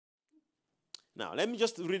Now, let me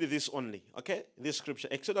just read this only, okay? This scripture,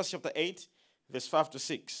 Exodus chapter 8, verse 5 to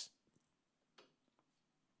 6.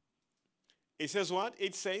 It says what?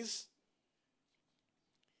 It says,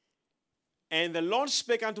 and the Lord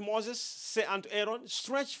spake unto Moses, say unto Aaron,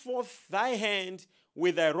 stretch forth thy hand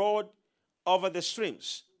with thy rod over the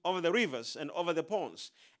streams, over the rivers, and over the ponds,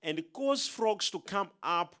 and cause frogs to come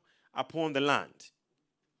up upon the land.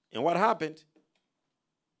 And what happened?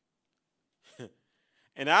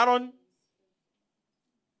 And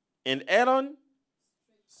Aaron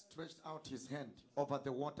stretched out his hand over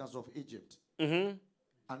the waters of Egypt. Mm-hmm.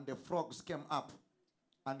 And the frogs came up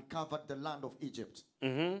and covered the land of Egypt.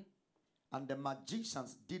 Mm-hmm. And the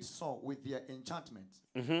magicians did so with their enchantments,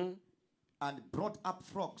 Mm-hmm. and brought up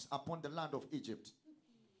frogs upon the land of Egypt.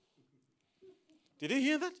 Did you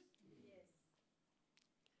hear that? Yes.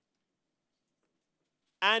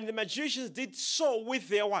 And the magicians did so with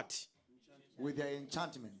their what? With their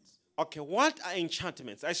enchantments. Okay, what are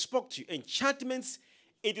enchantments? I spoke to you. Enchantments,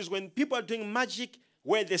 it is when people are doing magic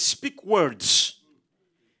where they speak words.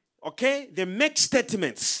 Okay? They make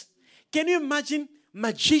statements. Can you imagine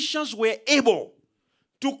magicians were able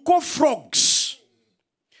to call frogs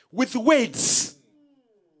with words,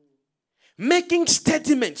 making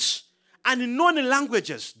statements and in known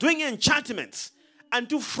languages, doing enchantments,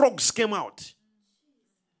 until frogs came out.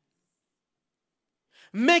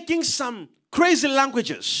 Making some crazy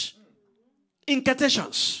languages,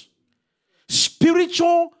 incantations,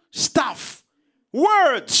 spiritual stuff,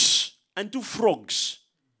 words, until frogs.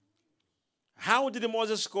 How did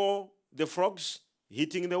Moses call the frogs?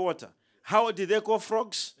 Hitting the water. How did they call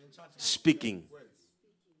frogs? Speaking.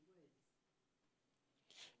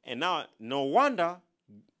 And now, no wonder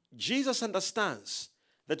Jesus understands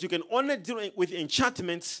that you can only deal with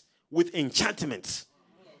enchantments with enchantments.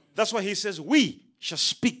 That's why he says, we shall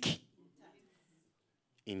speak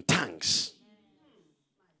in tongues.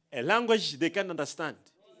 A language they can't understand.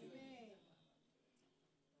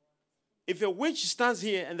 If a witch stands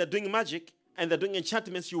here and they're doing magic and they're doing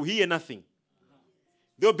enchantments, you hear nothing.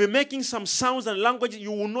 They'll be making some sounds and language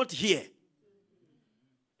you will not hear.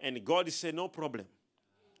 And God is saying, no problem.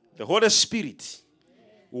 The Holy Spirit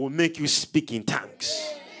will make you speak in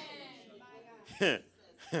tongues.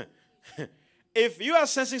 If you are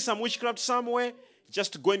sensing some witchcraft somewhere,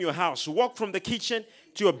 just go in your house. Walk from the kitchen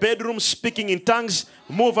to your bedroom speaking in tongues.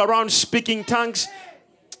 Move around speaking tongues.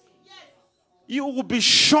 You will be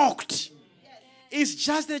shocked. It's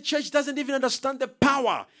just the church doesn't even understand the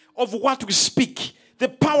power of what we speak. The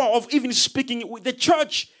power of even speaking. The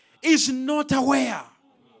church is not aware.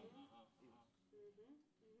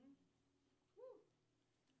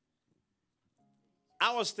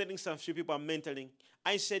 I was telling some few people I'm mentoring.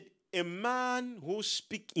 I said, a man who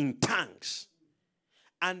speaks in tongues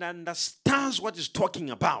and understands what he's talking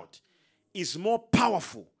about is more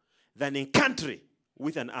powerful than a country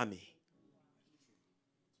with an army.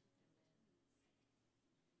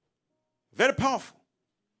 Very powerful.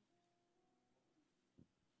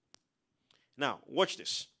 Now, watch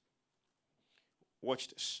this. Watch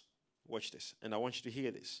this. Watch this. And I want you to hear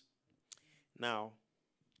this. Now,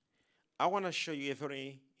 I want to show you a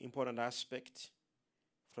very important aspect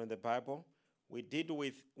from the Bible. We did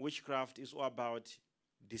with witchcraft is all about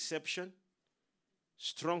deception,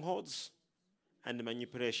 strongholds, and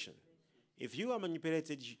manipulation. If you are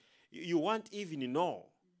manipulated, you won't even know,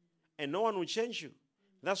 and no one will change you.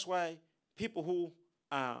 That's why people who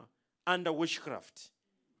are under witchcraft,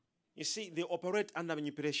 you see, they operate under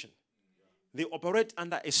manipulation. They operate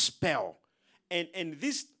under a spell. And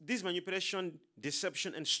this manipulation,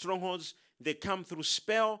 deception, and strongholds, they come through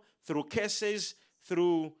spell, through curses,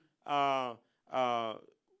 through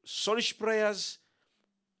soulish prayers,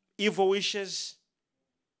 evil wishes,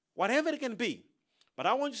 whatever it can be. But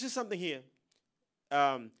I want you to see something here.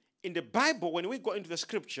 In the Bible, when we go into the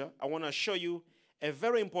scripture, I want to show you a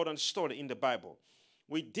very important story in the Bible.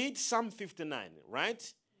 We did Psalm 59,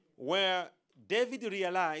 right? Where David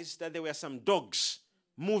realized that there were some dogs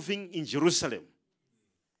moving in Jerusalem,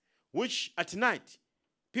 which at night,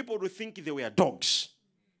 people would think they were dogs.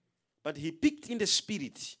 But he picked in the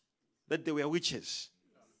spirit that they were witches.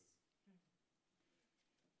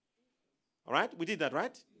 All right? We did that,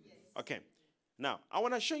 right? Yes. Okay. Now, I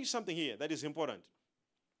want to show you something here that is important.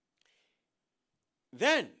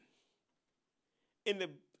 Then, in the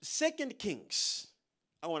 2 Kings,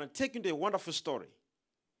 I want to take you to a wonderful story.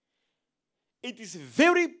 It is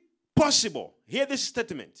very possible, hear this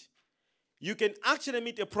statement, you can actually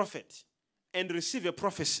meet a prophet and receive a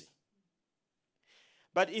prophecy.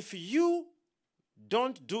 But if you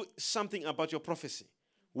don't do something about your prophecy,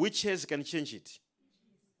 witches can change it.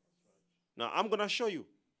 Now, I'm going to show you.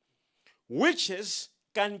 witches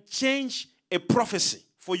can change a prophecy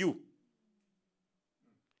for you.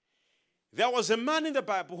 There was a man in the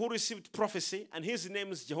Bible who received prophecy, and his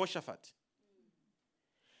name is Jehoshaphat.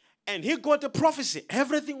 And he got a prophecy.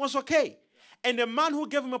 Everything was okay. And the man who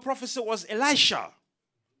gave him a prophecy was Elisha.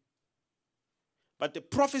 But the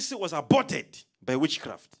prophecy was aborted by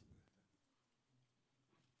witchcraft.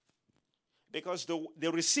 Because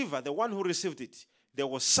the receiver, the one who received it, there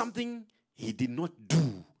was something he did not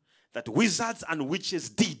do that wizards and witches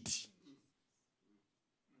did.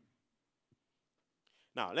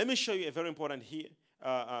 Now, let me show you a very important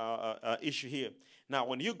issue here. Now,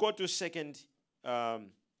 when you go to 2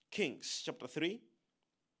 Kings chapter 3,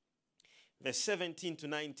 verse 17 to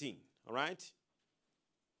 19, all right?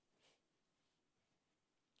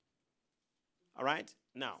 All right?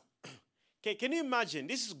 Now, okay, can you imagine?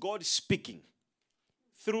 This is God speaking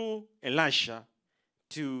through Elisha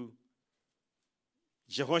to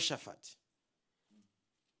Jehoshaphat.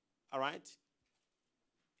 All right?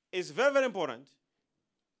 It's very, very important.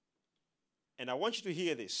 And I want you to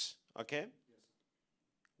hear this, okay?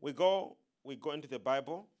 We go into the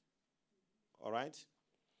Bible, all right?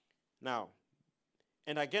 Now,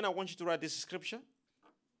 and again, I want you to write this scripture.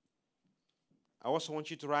 I also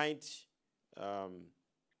want you to write the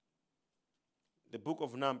book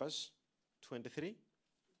of Numbers 23.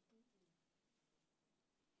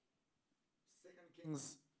 2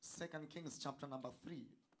 Kings chapter number 3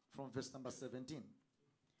 from verse number 17.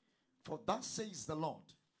 For thus says the Lord,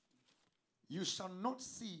 you shall not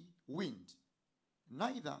see wind,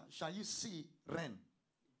 neither shall you see rain.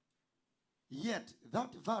 Yet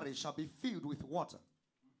that valley shall be filled with water,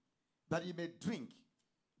 that you may drink,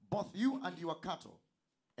 both you and your cattle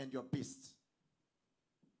and your beasts.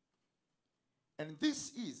 And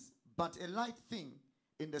this is but a light thing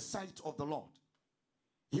in the sight of the Lord.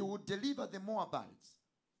 He will deliver the Moabites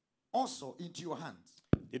also into your hands.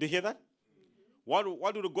 Did you hear that?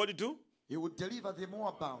 What did God do? He will deliver the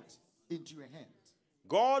Moabites into your hands.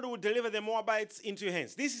 God will deliver the Moabites into your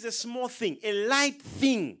hands. This is a small thing, a light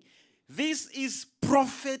thing. This is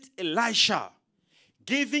Prophet Elisha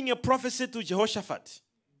giving a prophecy to Jehoshaphat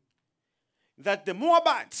that the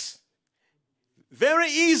Moabites, very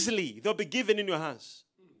easily, they'll be given in your hands.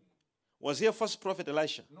 Was he a false prophet,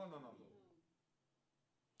 Elisha? No.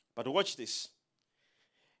 But watch this.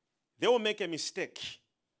 They will make a mistake,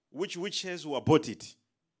 which witches will abort it.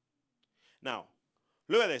 Now,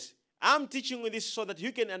 look at this. I'm teaching you this so that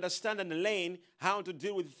you can understand and learn how to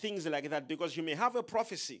deal with things like that, because you may have a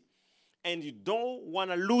prophecy and you don't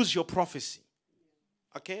want to lose your prophecy.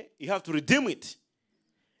 Okay? You have to redeem it.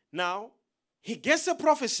 Now, he gets a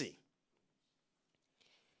prophecy.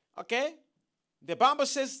 Okay? The Bible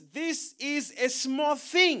says this is a small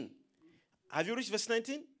thing. Have you reached verse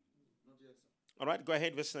 19? Not yet, sir. All right, go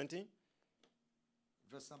ahead, verse 19.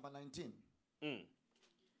 Verse number 19.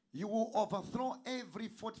 You will overthrow every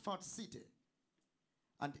fortified city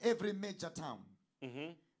and every major town.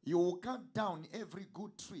 You will cut down every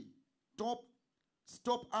good tree,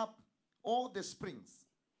 stop up all the springs,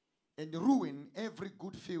 and ruin every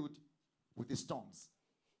good field with the storms.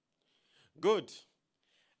 Good.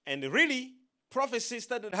 And really, prophecy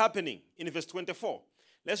started happening in verse 24.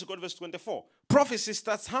 Let's go to verse 24. Prophecy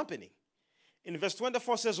starts happening. In verse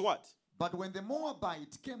 24 says what? But when the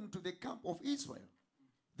Moabites came to the camp of Israel,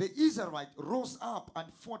 the Israelites rose up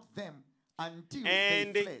and fought them until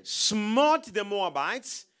they fled. Smote the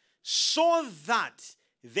Moabites so that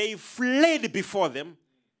they fled before them.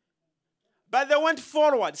 But they went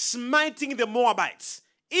forward, smiting the Moabites,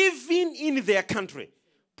 even in their country.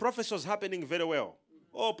 Prophecy was happening very well.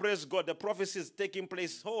 Oh, praise God. The prophecy is taking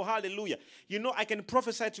place. Oh, hallelujah. You know, I can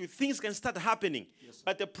prophesy to you. Things can start happening. Yes,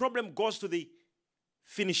 but the problem goes to the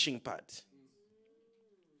finishing part.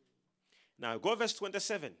 Now, go verse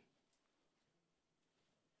 27.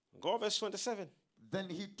 Go verse 27. Then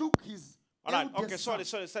he took his... All right. Okay, sorry.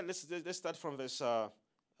 Let's start from verse...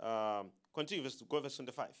 continue. Go verse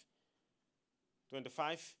 25.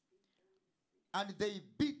 25. And they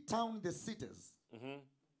beat down the cities.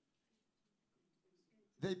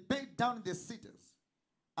 They beat down the cities,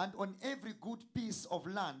 and on every good piece of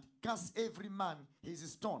land cast every man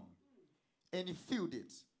his stone, and he filled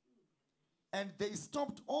it. And they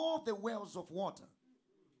stopped all the wells of water,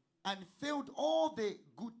 and felled all the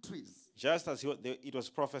good trees. Just as it was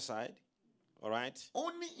prophesied, all right?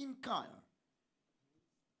 Only in Kir,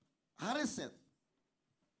 Hareseth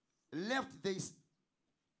left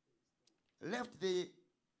the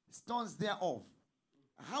stones thereof.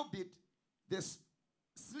 Howbeit the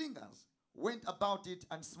slingers went about it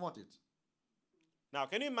and smote it. Now,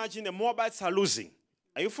 can you imagine the Moabites are losing?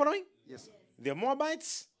 Are you following? Yes, sir. The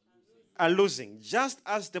Moabites are losing, just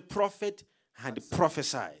as the prophet had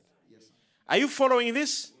prophesied. Yes, sir. Are you following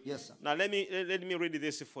this? Yes, sir. Now let me read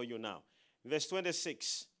this for you now. Verse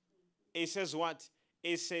 26. It says what?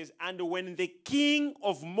 It says, and when the king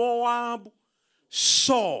of Moab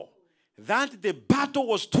saw that the battle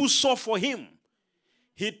was too sore for him,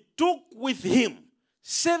 he took with him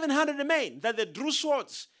 700 men that they drew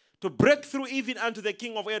swords to break through even unto the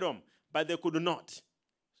king of Edom, but they could not.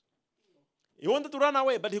 He wanted to run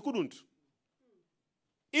away, but he couldn't.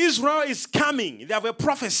 Israel is coming. They have a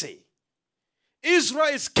prophecy. Israel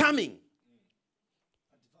is coming.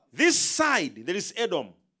 This side, there is Edom.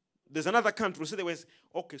 There's another country. So they were,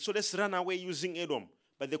 okay, so let's run away using Edom.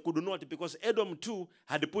 But they could not, because Edom too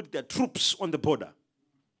had put their troops on the border.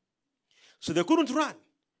 So they couldn't run.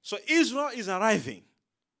 So Israel is arriving.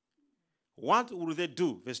 What will they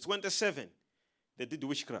do? Verse 27. They did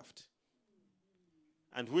witchcraft.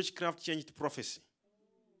 And witchcraft changed prophecy.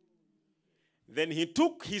 Then he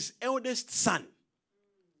took his eldest son,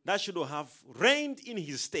 that should have reigned in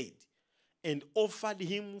his stead, and offered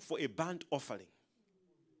him for a burnt offering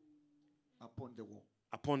Upon the wall.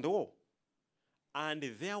 upon the wall. And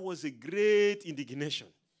there was a great indignation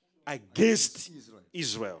against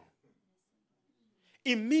Israel.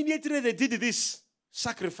 Immediately they did this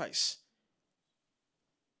sacrifice.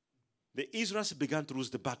 The Israelites began to lose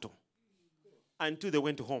the battle until they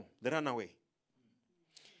went home. They ran away.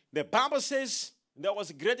 The Bible says there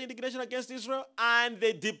was great indignation against Israel, and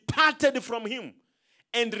they departed from him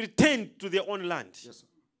and returned to their own land. Yes, sir.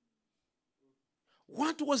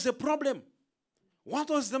 What was the problem? What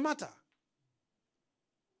was the matter?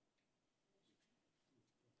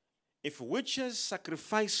 If witches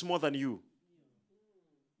sacrifice more than you,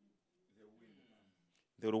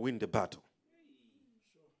 they will win the battle.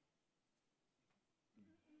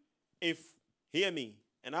 Hear me,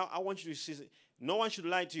 and I want you to see, no one should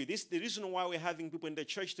lie to you. This is the reason why we're having people in the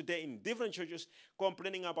church today, in different churches,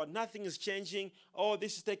 complaining about nothing is changing. Oh,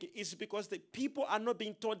 this is taking. It's because the people are not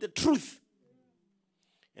being told the truth.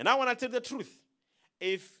 And I want to tell the truth.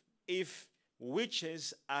 If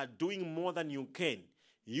witches are doing more than you can,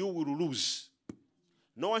 you will lose.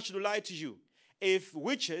 No one should lie to you. If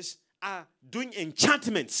witches are doing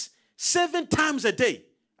enchantments 7 times a day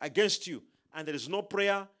against you, and there is no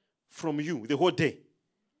prayer from you the whole day,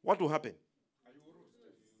 what will happen?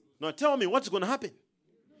 Now tell me what's going to happen.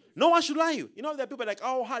 No one should lie to you. You know, there are people like,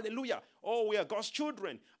 oh, hallelujah. Oh, we are God's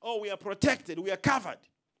children. Oh, we are protected. We are covered.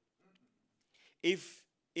 If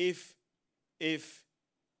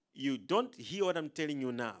you don't hear what I'm telling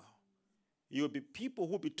you now, you'll be people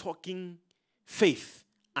who will be talking faith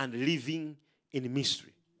and living in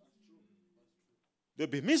mystery.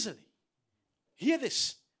 There'll be misery. Hear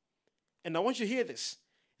this. And I want you to hear this.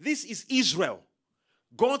 This is Israel,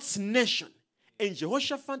 God's nation. And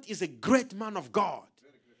Jehoshaphat is a great man of God.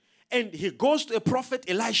 And he goes to a prophet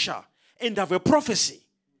Elisha and have a prophecy.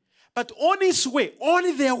 But on his way,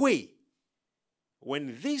 on their way,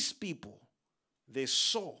 when these people, they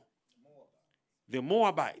saw the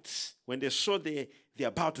Moabites, when they saw they're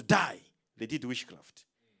about to die, they did witchcraft.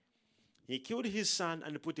 He killed his son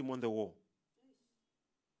and put him on the wall.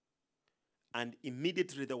 And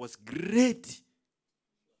immediately there was great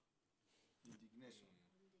indignation.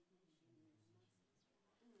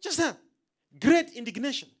 Just that. Great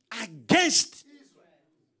indignation against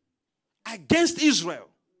Israel.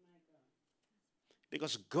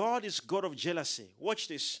 Because God is God of jealousy. Watch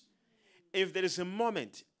this. If there is a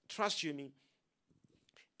moment, trust you me,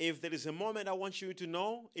 if there is a moment I want you to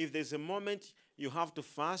know, if there's a moment you have to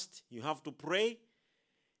fast, you have to pray,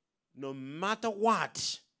 no matter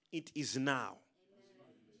what, it is now.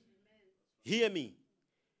 Hear me.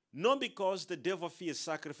 Not because the devil fears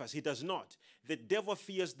sacrifice. He does not. The devil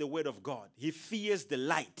fears the word of God. He fears the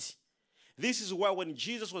light. This is why when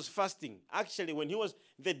Jesus was fasting, actually when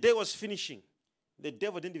the day was finishing, the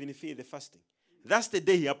devil didn't even fear the fasting. That's the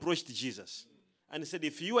day he approached Jesus. And he said,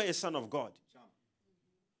 if you are a son of God,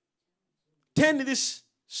 turn this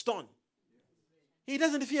stone. He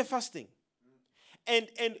doesn't fear fasting.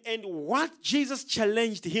 And what Jesus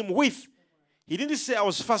challenged him with, he didn't say I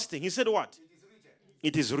was fasting. He said what?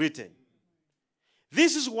 It is written.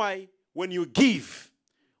 This is why when you give,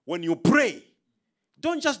 when you pray,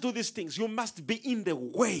 don't just do these things. You must be in the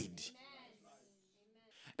word.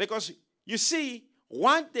 Because you see,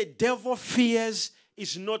 what the devil fears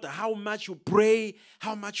is not how much you pray,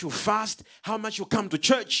 how much you fast, how much you come to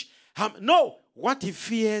church. No, what he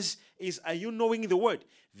fears is, are you knowing the word?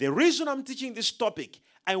 The reason I'm teaching this topic,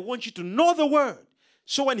 I want you to know the word.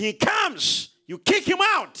 So when he comes, you kick him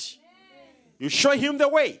out. You show him the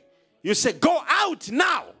way. You say, go out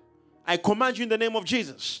now. I command you in the name of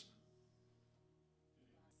Jesus.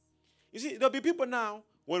 You see, there'll be people now,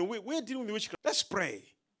 when we're dealing with witchcraft, let's pray.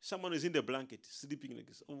 Someone is in the blanket, sleeping like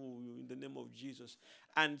this. Oh, in the name of Jesus.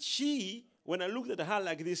 And she, when I looked at her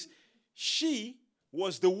like this, she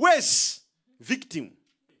was the worst victim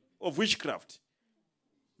of witchcraft.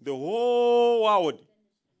 The whole world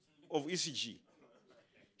of ECG.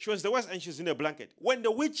 She was the worst, and she's in a blanket. When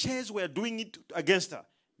the witches were doing it against her,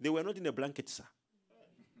 they were not in a blanket, sir.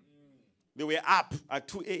 They were up at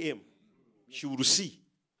 2 a.m. She would see.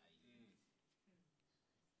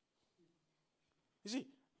 You see,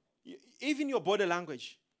 even your body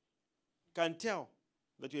language can tell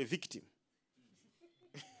that you're a victim.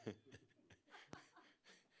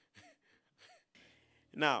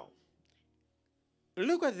 Now,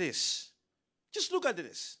 look at this. Just look at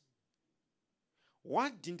this.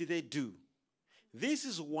 What did they do? This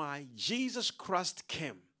is why Jesus Christ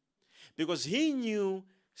came. Because he knew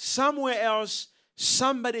somewhere else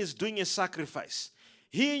somebody is doing a sacrifice.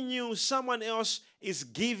 He knew someone else is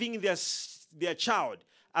giving their child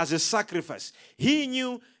as a sacrifice. He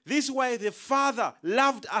knew this is why the Father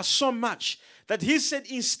loved us so much that he said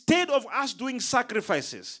instead of us doing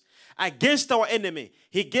sacrifices against our enemy,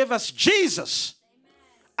 he gave us Jesus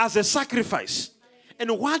as a sacrifice.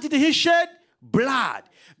 And what did he shed? Blood.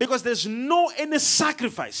 Because there's no any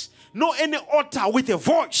sacrifice, no any altar with a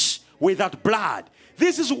voice without blood.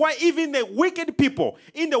 This is why even the wicked people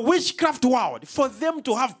in the witchcraft world, for them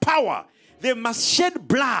to have power, they must shed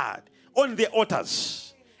blood on their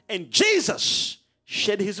altars. And Jesus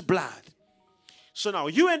shed his blood. So now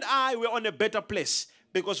you and I, we're on a better place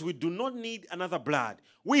because we do not need another blood.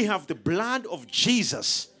 We have the blood of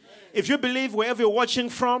Jesus. If you believe wherever you're watching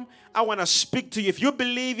from, I want to speak to you. If you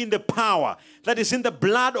believe in the power that is in the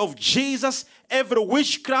blood of Jesus, every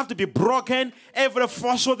witchcraft to be broken, every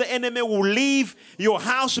force of the enemy will leave, your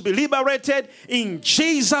house will be liberated in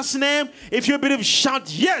Jesus' name. If you believe, shout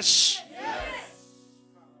yes.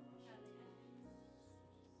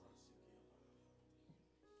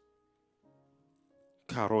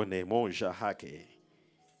 Karone monja hake.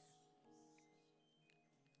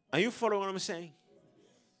 Are you following what I'm saying?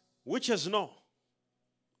 Witches know.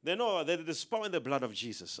 They know that there's power in the blood of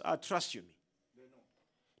Jesus. Trust you me.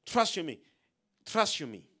 Trust you me. Trust you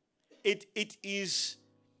me. It is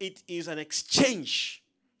an exchange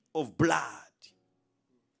of blood.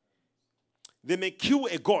 They may kill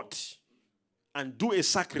a god and do a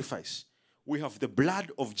sacrifice. We have the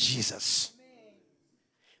blood of Jesus.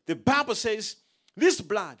 The Bible says this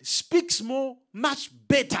blood speaks much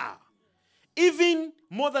better, even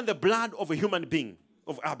more than the blood of a human being,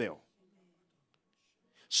 of Abel.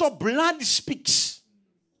 So blood speaks.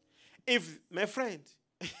 If, my friend,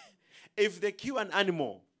 if they kill an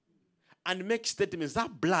animal and make statements,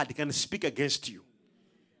 that blood can speak against you.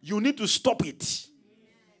 You need to stop it.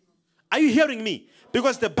 Are you hearing me?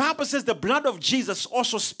 Because the Bible says the blood of Jesus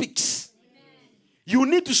also speaks. You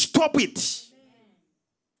need to stop it.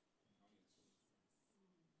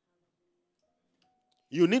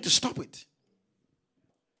 You need to stop it.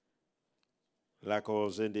 Lako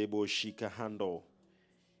zendebo shika hando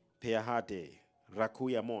peahate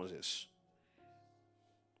rakuya Moses.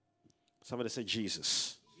 Somebody say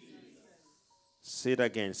Jesus. Say it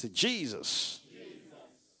again. Say Jesus.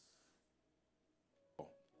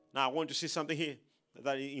 Now I want to see something here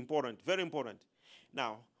that is important, very important.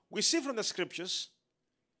 Now we see from the scriptures,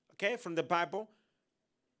 okay, from the Bible,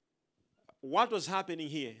 what was happening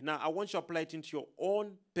here. Now I want you to apply it into your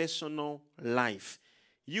own personal life.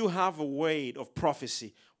 You have a word of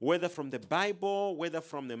prophecy, whether from the Bible, whether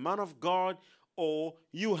from the man of God, or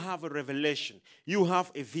you have a revelation, you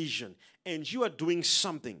have a vision, and you are doing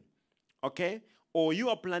something, okay? Or you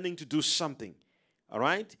are planning to do something, all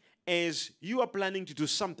right? As you are planning to do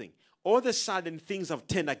something, all of a sudden things have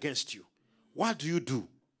turned against you. What do you do?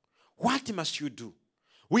 What must you do?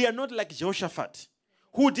 We are not like Jehoshaphat,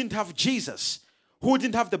 who didn't have Jesus, who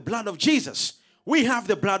didn't have the blood of Jesus. We have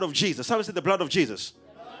the blood of Jesus. How is it the blood of Jesus?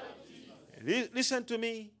 Listen to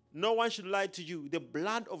me. No one should lie to you. The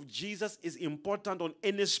blood of Jesus is important on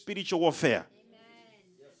any spiritual warfare.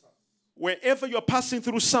 Amen. Wherever you're passing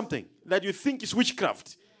through something that you think is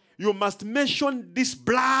witchcraft, you must mention this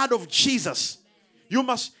blood of Jesus. You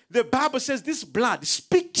must. The Bible says this blood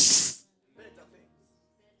speaks.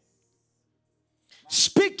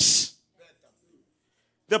 Speaks.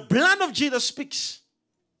 The blood of Jesus speaks.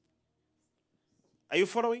 Are you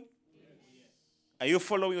following? Are you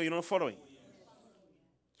following or you're not following?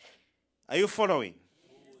 Are you following?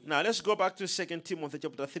 Now, let's go back to 2 Timothy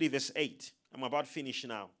chapter 3, verse 8. I'm about to finish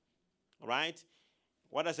now. All right?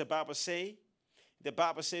 What does the Bible say? The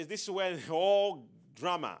Bible says, this is where the whole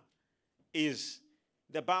drama is.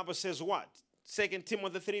 The Bible says what? 2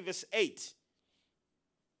 Timothy 3 verse 8.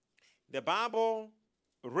 The Bible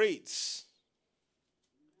reads,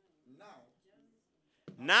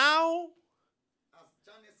 now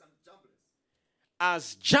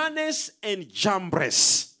as Jannes and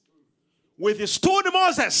Jambres withstood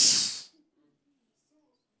Moses.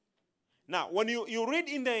 Now, when you read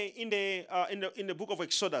in the book of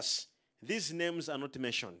Exodus, these names are not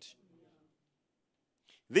mentioned.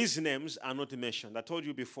 These names are not mentioned. I told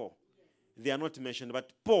you before. They are not mentioned.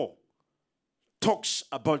 But Paul talks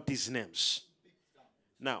about these names.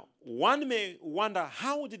 Now, one may wonder,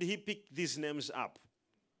 how did he pick these names up?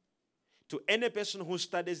 To any person who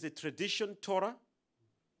studies the tradition Torah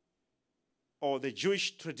or the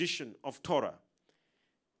Jewish tradition of Torah,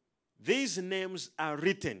 these names are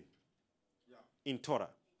written in Torah.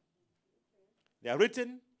 They are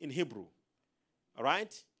written in Hebrew. All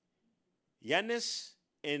right? Jannes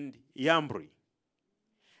and Jambres.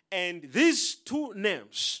 And these two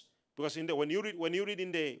names, because when you read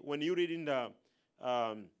in the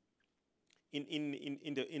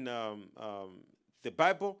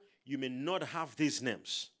Bible, you may not have these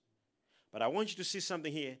names. But I want you to see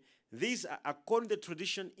something here. These are, according to the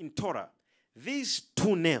tradition in Torah, these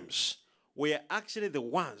two names were actually the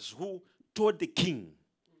ones who told the king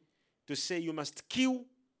to say, you must kill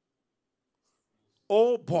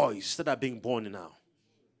all boys that are being born now.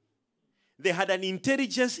 They had an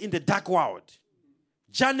intelligence in the dark world.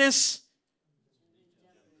 Jannes.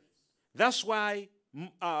 That's why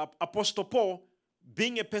Apostle Paul,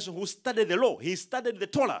 being a person who studied the law, he studied the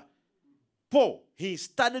Torah. Paul, he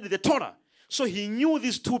studied the Torah. So he knew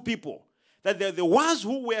these two people, that they're the ones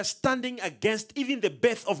who were standing against even the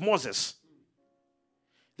birth of Moses.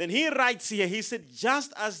 Then he writes here, he said,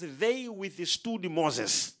 just as they withstood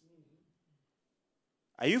Moses.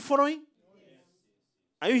 Are you following? Yes.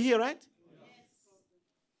 Are you here, right? Yes.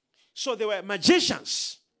 So there were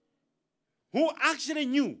magicians who actually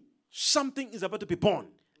knew something is about to be born.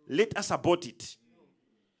 Let us abort it.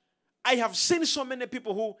 I have seen so many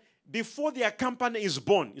people who, before their company is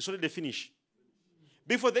born, it's already finished.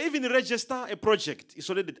 Before they even register a project, it's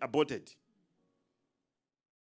already aborted.